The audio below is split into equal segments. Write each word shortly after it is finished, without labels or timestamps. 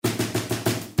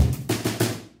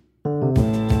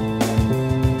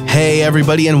Hey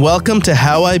everybody, and welcome to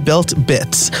How I Built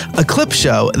Bits, a clip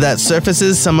show that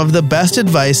surfaces some of the best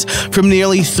advice from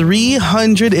nearly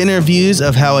 300 interviews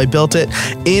of how I built it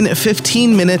in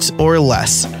 15 minutes or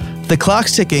less. The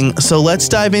clock's ticking, so let's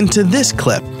dive into this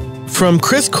clip from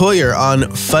Chris Coyier on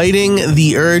fighting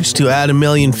the urge to add a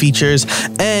million features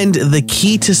and the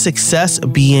key to success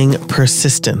being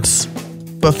persistence.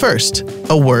 But first,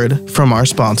 a word from our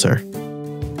sponsor.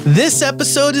 This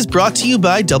episode is brought to you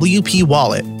by WP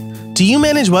Wallet. Do you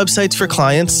manage websites for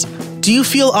clients? Do you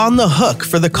feel on the hook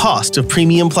for the cost of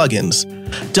premium plugins?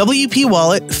 WP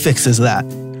Wallet fixes that.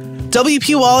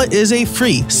 WP Wallet is a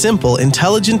free, simple,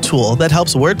 intelligent tool that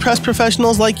helps WordPress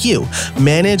professionals like you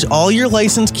manage all your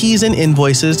license keys and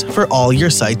invoices for all your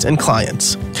sites and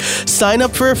clients. Sign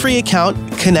up for a free account,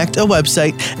 connect a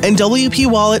website, and WP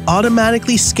Wallet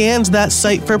automatically scans that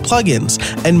site for plugins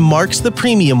and marks the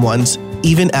premium ones,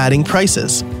 even adding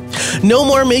prices. No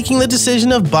more making the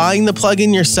decision of buying the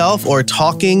plugin yourself or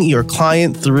talking your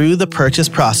client through the purchase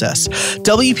process.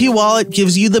 WP Wallet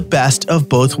gives you the best of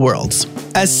both worlds.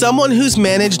 As someone who's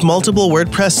managed multiple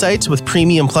WordPress sites with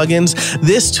premium plugins,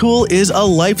 this tool is a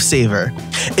lifesaver.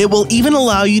 It will even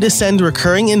allow you to send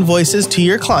recurring invoices to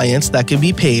your clients that can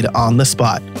be paid on the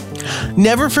spot.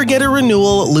 Never forget a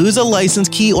renewal, lose a license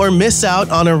key, or miss out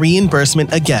on a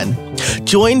reimbursement again.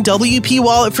 Join WP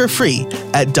Wallet for free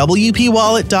at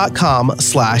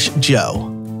wpwallet.com/Joe.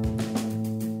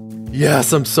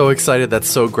 Yes, I'm so excited. That's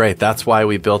so great. That's why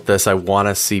we built this. I want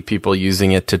to see people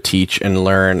using it to teach and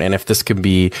learn. And if this can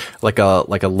be like a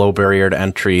low barrier to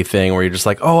entry thing where you're just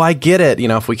like, oh, I get it. You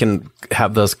know, if we can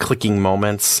have those clicking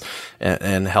moments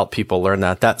and help people learn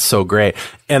that, that's so great.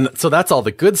 And so that's all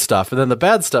the good stuff. And then the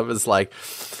bad stuff is like,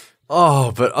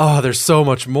 there's so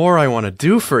much more I want to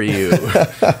do for you.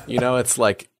 You know, it's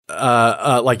like,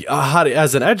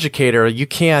 as an educator, you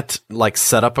can't like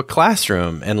set up a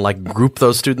classroom and like group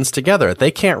those students together. They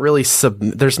can't really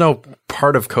there's no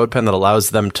part of CodePen that allows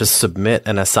them to submit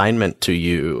an assignment to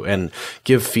you and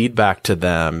give feedback to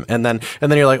them. And then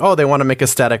you're like, oh, they want to make a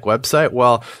static website.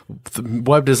 Well,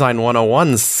 Web Design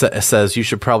 101 says you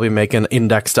should probably make an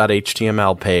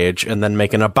index.html page and then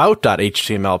make an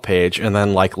about.html page and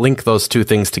then like link those two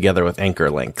things together with anchor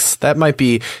links. That might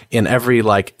be in every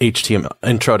like HTML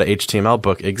intro to HTML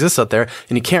book exists out there,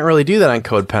 and you can't really do that on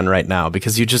CodePen right now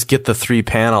because you just get the 3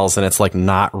 panels and it's like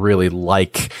not really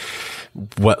like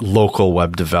what local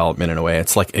web development in a way.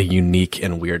 It's like a unique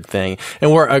and weird thing. And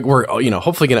we're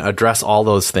hopefully going to address all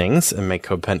those things and make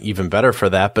CodePen even better for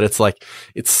that. But it's like,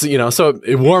 so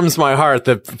it warms my heart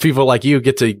that people like you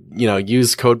get to,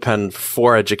 use CodePen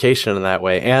for education in that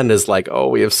way. And is like, oh,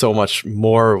 we have so much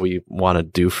more we want to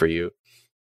do for you.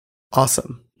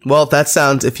 Awesome. Well, that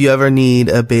sounds, if you ever need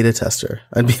a beta tester,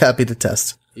 I'd be happy to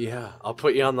test. Yeah, I'll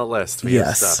put you on the list.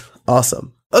 Yes.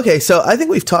 Awesome. Okay, so I think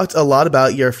we've talked a lot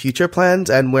about your future plans,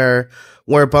 and we're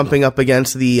bumping up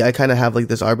against I kind of have like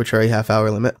this arbitrary half-hour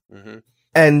limit. Mm-hmm.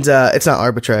 And it's not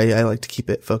arbitrary. I like to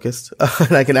keep it focused.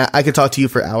 And I can talk to you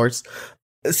for hours.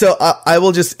 So I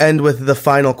will just end with the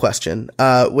final question,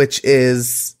 which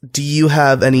is, do you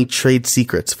have any trade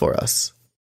secrets for us?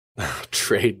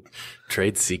 Trade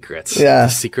secrets. Yeah.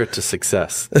 The secret to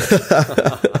success.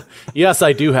 Yes,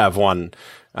 I do have one.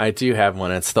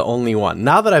 It's the only one.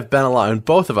 Now that I've been along, and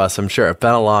both of us, I'm sure, have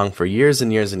been along for years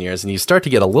and years and years, and you start to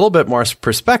get a little bit more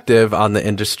perspective on the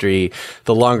industry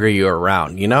the longer you're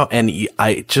around, And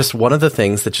one of the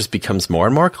things that just becomes more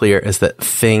and more clear is that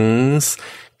things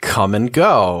come and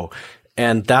go.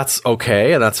 And that's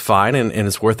okay, and that's fine, and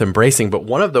it's worth embracing. But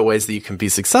one of the ways that you can be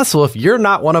successful if you're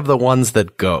not one of the ones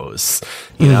that goes,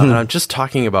 and I'm just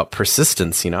talking about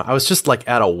persistence, I was just like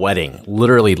at a wedding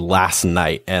literally last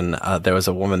night, and there was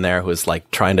a woman there who was like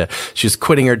she was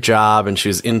quitting her job, and she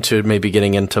was maybe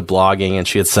getting into blogging, and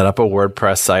she had set up a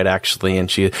WordPress site actually, and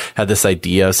she had this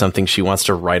idea of something she wants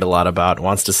to write a lot about,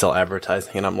 wants to sell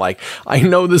advertising. And I'm like, I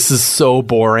know this is so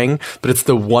boring, but it's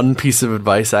the one piece of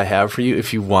advice I have for you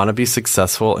if you want to be successful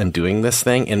in doing this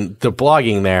thing. And the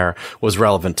blogging there was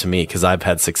relevant to me because I've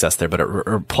had success there, but it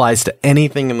applies to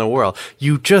anything in the world.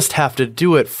 You just have to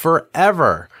do it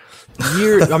forever.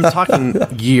 I'm talking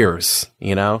years,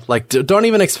 like don't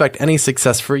even expect any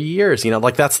success for years,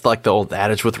 like that's like the old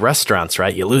adage with restaurants,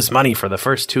 right? You lose money for the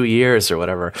first 2 years or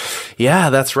whatever.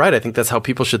 Yeah, that's right. I think that's how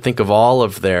people should think of all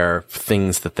of their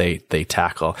things that they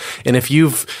tackle. And if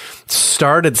you've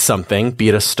started something, be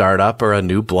it a startup or a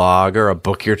new blog or a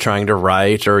book you're trying to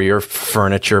write or your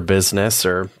furniture business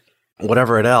or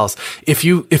whatever it else, if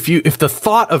the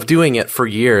thought of doing it for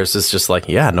years is just like,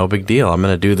 yeah, no big deal, I'm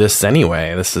going to do this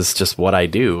anyway, this is just what I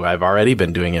do, I've already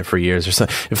been doing it for years or so,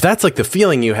 if that's like the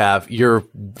feeling you have, you're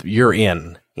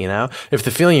in. You know, if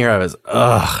the feeling you have is,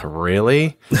 ugh,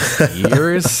 really?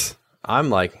 Years? I'm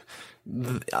like,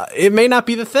 it may not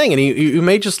be the thing. And you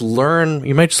may just learn,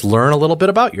 a little bit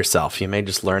about yourself. You may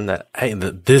just learn that, hey,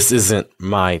 this isn't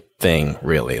my thing,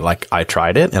 really. Like, I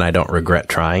tried it and I don't regret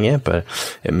trying it, but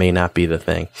it may not be the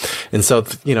thing. And so,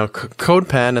 you know,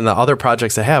 CodePen and the other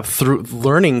projects I have, through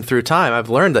learning through time,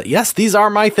 I've learned that, yes, these are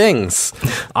my things.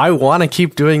 I want to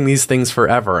keep doing these things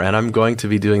forever, and I'm going to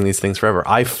be doing these things forever.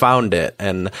 I found it,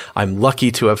 and I'm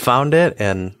lucky to have found it.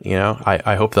 And, you know,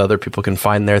 I hope that other people can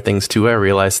find their things too. I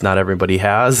realize not everybody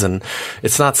has, and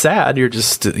it's not sad. You're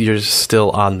just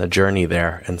still on the journey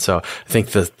there. And so I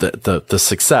think the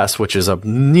success, which is a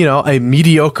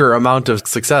mediocre amount of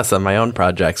success on my own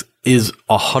projects, is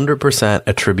 100%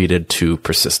 attributed to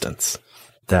persistence.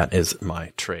 That is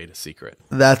my trade secret.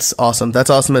 That's awesome. That's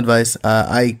awesome advice.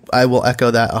 I will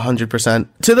echo that 100%,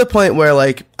 to the point where,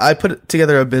 like, I put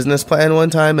together a business plan one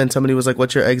time and somebody was like,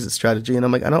 what's your exit strategy? And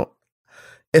I'm like,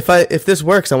 if this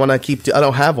works, I want to I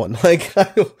don't have one. Like,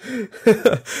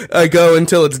 I go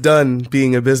until it's done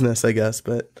being a business, I guess.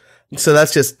 But so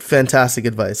that's just fantastic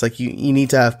advice. Like, you need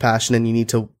to have passion, and you need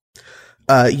to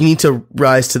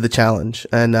rise to the challenge.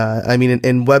 And, I mean,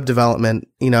 in web development,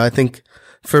 you know, I think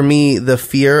for me, the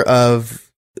fear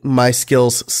of my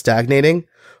skills stagnating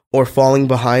or falling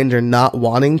behind or not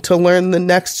wanting to learn the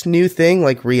next new thing,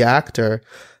 like React or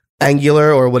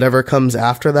Angular or whatever comes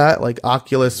after that, like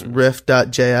Oculus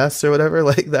Rift.js or whatever,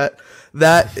 like that,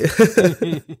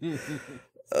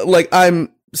 like,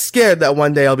 I'm scared that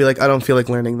one day I'll be like, I don't feel like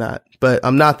learning that, but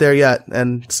I'm not there yet.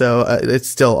 And so it's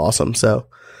still awesome. So.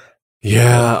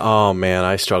 Yeah. Oh man,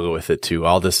 I struggle with it too.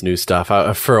 All this new stuff.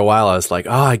 For a while, I was like,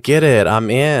 "Oh, I get it. I'm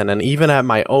in." And even at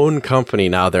my own company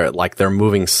now, they're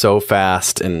moving so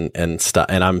fast and stuff.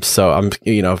 And I'm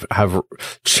have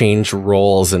changed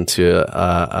roles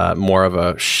into more of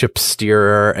a ship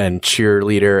steerer and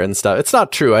cheerleader and stuff. It's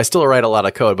not true. I still write a lot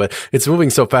of code, but it's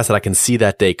moving so fast that I can see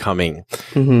that day coming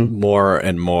more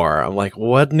and more. I'm like,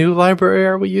 "What new library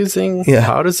are we using? Yeah.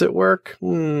 How does it work?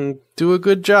 Do a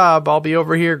good job. I'll be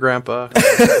over here, Grandpa."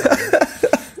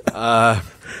 But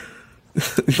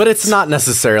it's not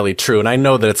necessarily true, and I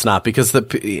know that it's not, because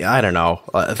I don't know.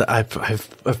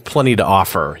 I've plenty to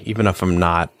offer, even if I'm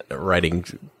not writing.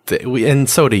 And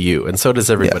so do you, and so does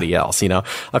everybody else. You know,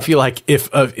 I feel like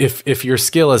if your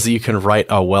skill is that you can write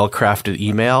a well-crafted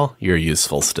email, you're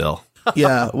useful still.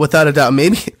 Yeah, without a doubt.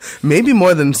 Maybe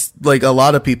more than like a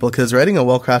lot of people, because writing a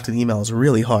well-crafted email is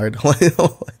really hard,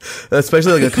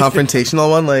 especially like a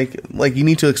confrontational one. Like you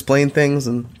need to explain things,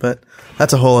 but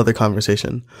that's a whole other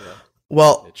conversation. Yeah,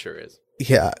 well, it sure is.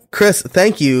 Yeah, Chris,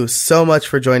 thank you so much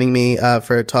for joining me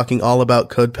for talking all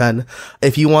about CodePen.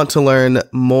 If you want to learn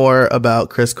more about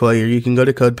Chris Coyier, you can go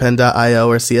to codepen.io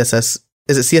or CSS.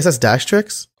 Is it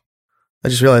CSS-Tricks? I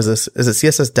just realized this. Is it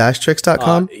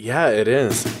CSS-Tricks.com? Yeah, it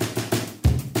is.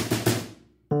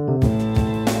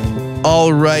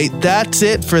 All right, that's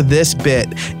it for this bit.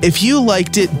 If you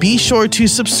liked it, be sure to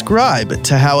subscribe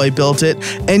to How I Built It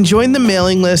and join the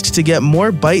mailing list to get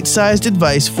more bite-sized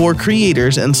advice for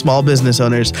creators and small business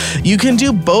owners. You can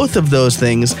do both of those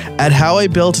things at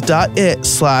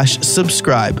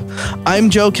howibuilt.it/subscribe. I'm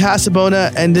Joe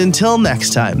Casabona, and until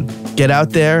next time, get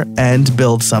out there and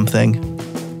build something.